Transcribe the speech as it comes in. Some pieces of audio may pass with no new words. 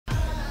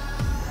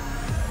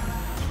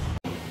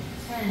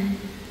10,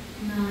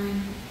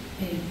 9,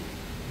 8,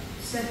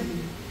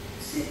 7,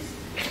 6,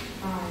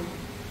 5,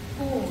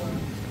 4.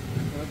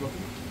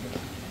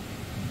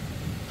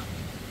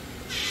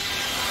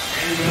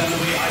 And the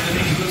way either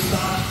makes a good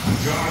start.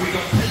 We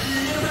got a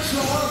little bit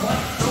slower,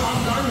 but no,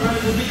 I'm done.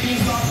 Relatively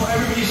clean start for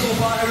everybody so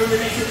far.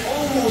 Everybody makes it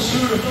almost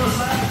through the first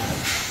lap.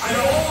 I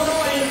know all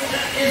knowing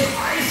that is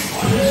ice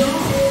on his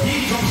roof.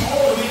 He drops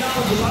all the way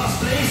down to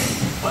last place.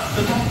 But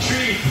the top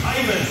three,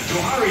 Ivan,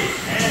 Johari,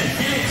 and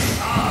Felix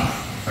are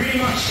pretty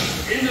much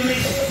in the mix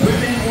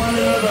within one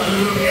another. A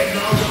little bit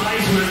down to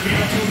ice with we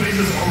have 2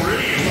 places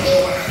already. I'm not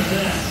sure what happened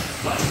there.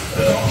 But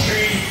the top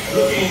three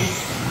looking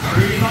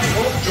really like,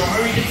 oh,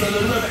 Johari gets a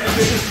little bit of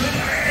ambitious flip.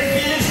 And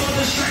Felix got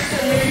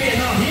distracted maybe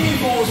enough. He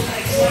falls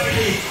back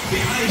slightly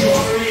behind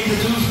Johari in the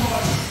 2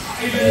 spot.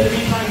 Ivan in the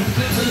meantime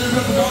flips a little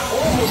bit, not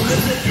almost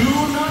flips it. Do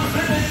not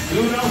flip it.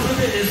 Do not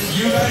flip it.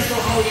 You guys know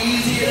how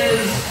easy it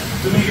is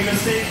to make a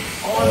mistake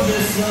on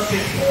this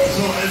circuit.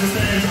 So as it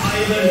stands,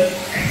 Ivan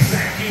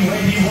exactly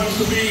where he wants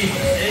to be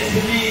in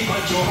the lead,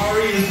 but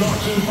Johari is not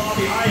too far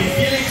behind.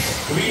 Felix,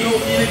 we know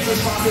Felix is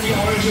fast in the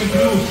orange and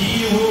blue.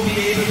 He will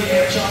be able to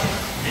catch up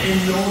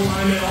in no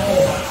time at all.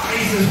 But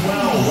Ice as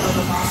well, one of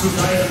the fastest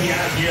guys that we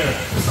have here,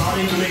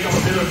 starting to make up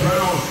a bit of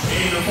ground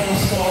in the 4th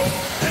spot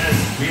as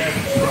we have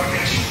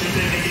Rakesh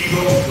and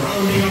Gabriel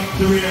rounding up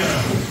the rear.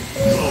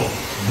 So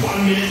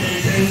 1 minute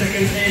and 10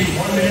 seconds in,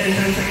 1 minute and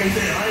 10 seconds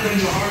in. Ivan,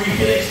 Johari,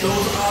 Felix,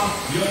 those are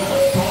your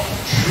top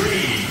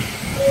 3.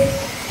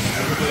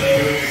 Everybody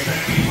doing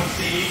exactly what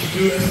they need to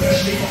do,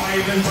 especially for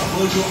Ivan, but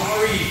for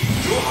Johari.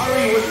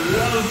 Johari would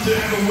love to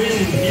have a win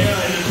here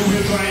in the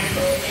 2-wheel drive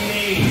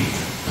main.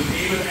 To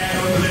be able to add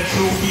on to that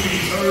trophy that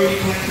he's already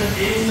collected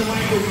in the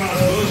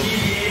microclass. Will he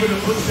be able to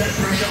put that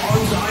pressure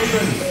onto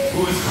Ivan,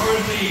 who is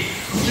currently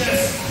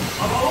just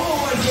about,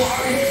 oh, and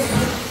Johari makes a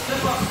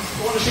step up.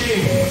 What a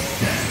shame.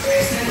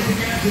 Extended the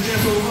gap to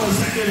just over a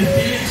second.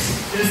 Felix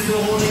is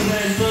still holding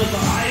that in 3rd,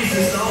 but Ice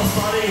is now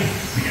starting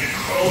to get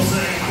closer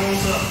and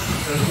closer.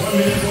 There's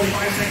 1 minute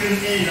 45 seconds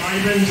in.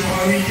 Ivan,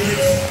 Johari,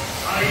 Felix,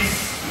 Ice,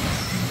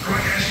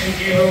 Rakesh, and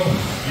Gabriel,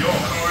 your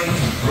current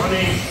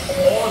running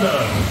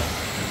order.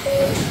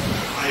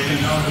 Ivan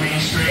down the main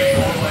straight,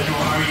 followed by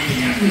Johari. The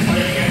gap is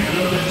letting it get a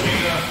little bit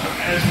bigger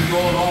as we go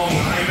along.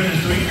 Ivan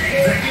is doing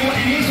exactly what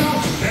he needs to.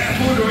 That's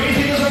what the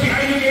racing is right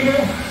behind you,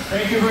 Gabriel.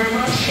 Thank you very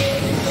much.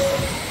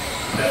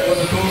 That was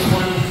a close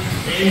one.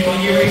 In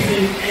buggy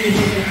racing,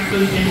 anything can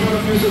happen in front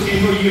of you. So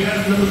Gabriel, you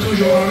have number 2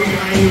 Johari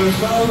behind you as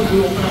well to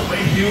open up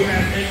when you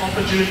have an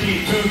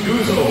opportunity to do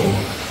so.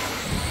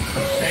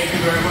 Thank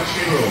you very much,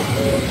 Gabriel.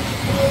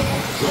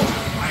 So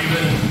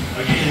Ivan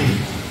again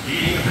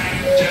leading the pack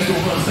just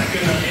over a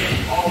second ahead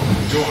of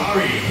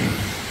Johari.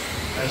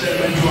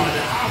 Gentlemen, you are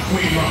the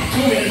halfway mark,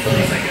 2 minutes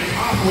 30 seconds,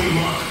 halfway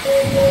mark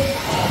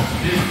of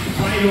this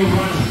final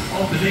run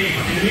of the day.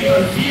 In the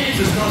meantime, Felix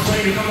is now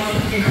trying to come out,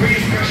 increase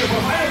pressure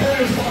from higher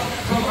bonus spot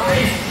from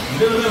Ice.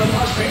 A little bit of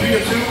touch between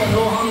the two, but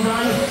no harm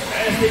done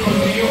as they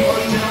continue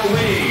on their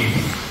way.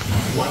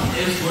 What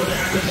is going to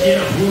happen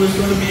here? Who is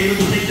going to be able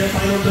to take that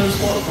final turn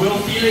spot?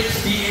 Will Felix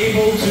be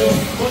able to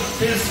put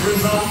this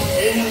result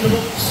in the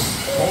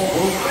books? Or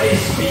will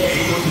Ice be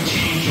able to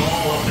change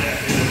all of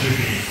that in a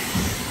jiffy?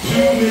 2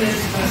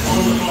 minutes left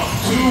on the clock.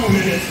 2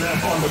 minutes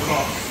left on the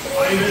clock.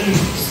 Ivan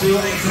still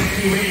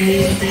exactly where he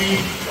needs to be.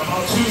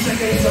 About 2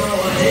 seconds now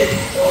ahead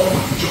of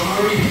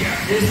Johari. The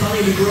gap is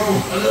starting to grow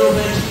a little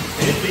bit.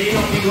 It may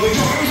not be going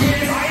Johari's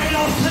way. Ivan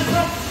now flips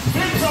up,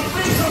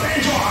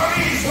 and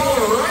Johari is now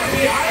right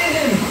behind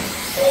him.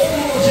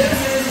 Almost just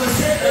as the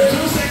set, a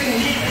 2-second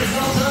lead has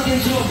now turned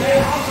into a bare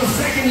half a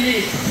second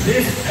lead.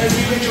 This has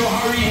given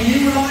Johari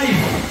new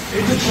life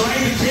into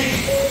trying to take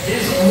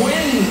his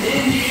win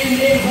in the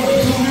in-game for the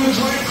 2-wheel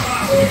drive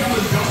class to become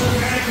a double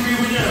category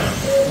winner.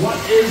 What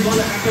is going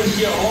to happen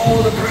here?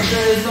 All the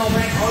pressure is now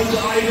back onto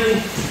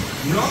Ivan.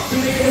 Not to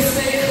make a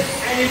mistake,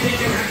 anything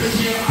can happen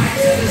here.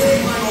 Ice at the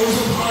same time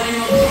also piling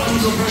on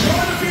tons of pressure.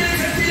 On the Felix,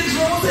 and Felix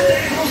rolls it.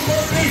 There goes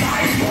 3rd place.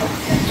 Ice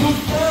to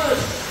 3rd.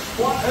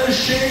 What a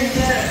shame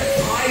there.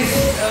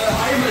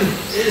 Ivan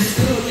is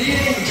still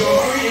leading.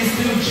 Johari is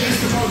still just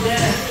about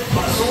there,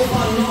 but so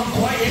far not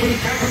quite able to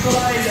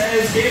capitalize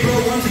as Gabriel,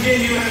 once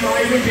again, you have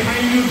Ivan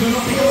behind you. Do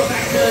not become a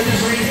factor in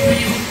this race,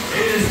 please.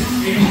 It is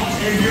a hot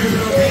and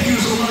beautiful. Thank you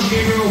so much,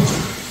 Gabriel.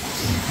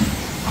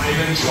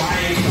 Ivan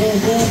trying to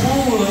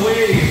pull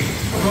away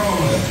from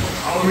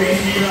our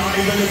race leader.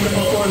 Ivan is the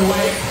top one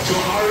away.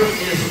 Johari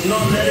is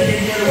not letting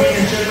him get away.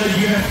 And gentlemen,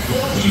 you have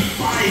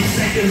 45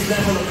 seconds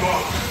left on the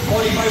clock.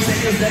 45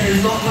 seconds, that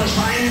is not much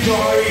time,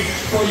 Johari,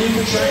 for you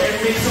to try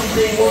and make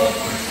something work.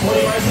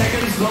 45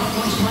 seconds, not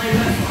much time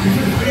left.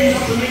 Ivan hurry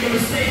up to make a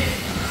mistake.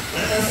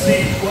 Let us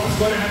see what's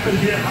going to happen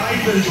here.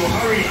 Ivan,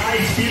 Johari,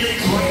 Ice,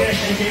 Felix,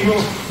 Rakesh, and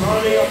Gabriel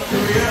rounding up the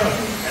rear.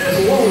 As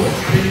whoa,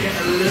 trying to get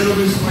a little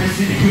bit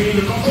spicy between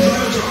the top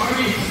driver.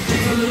 Johari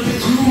takes a little bit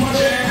too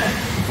much air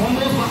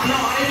from both, but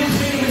now Ivan's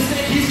made a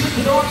mistake. He's slipped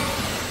the dog.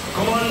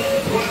 Come on,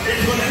 what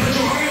is going to happen?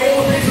 Johari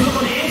takes a look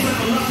on the inside,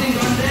 but nothing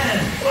done there.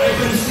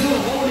 Ivan still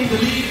holding the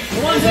lead.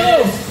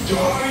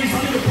 Johari is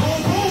starting to pull.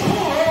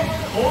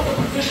 All the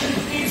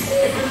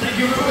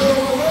you very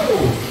much. Whoa.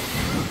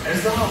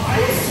 As now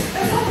ice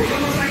has now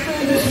become a factor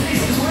in this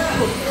race as well.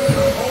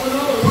 Oh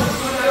no, what's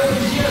going to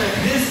happen here?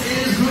 This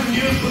is good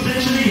news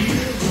potentially.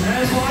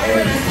 As for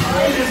Iron, as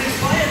time has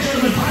expired,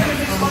 gentlemen, time has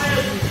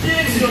expired.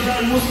 Dixie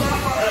done,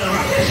 Mustafa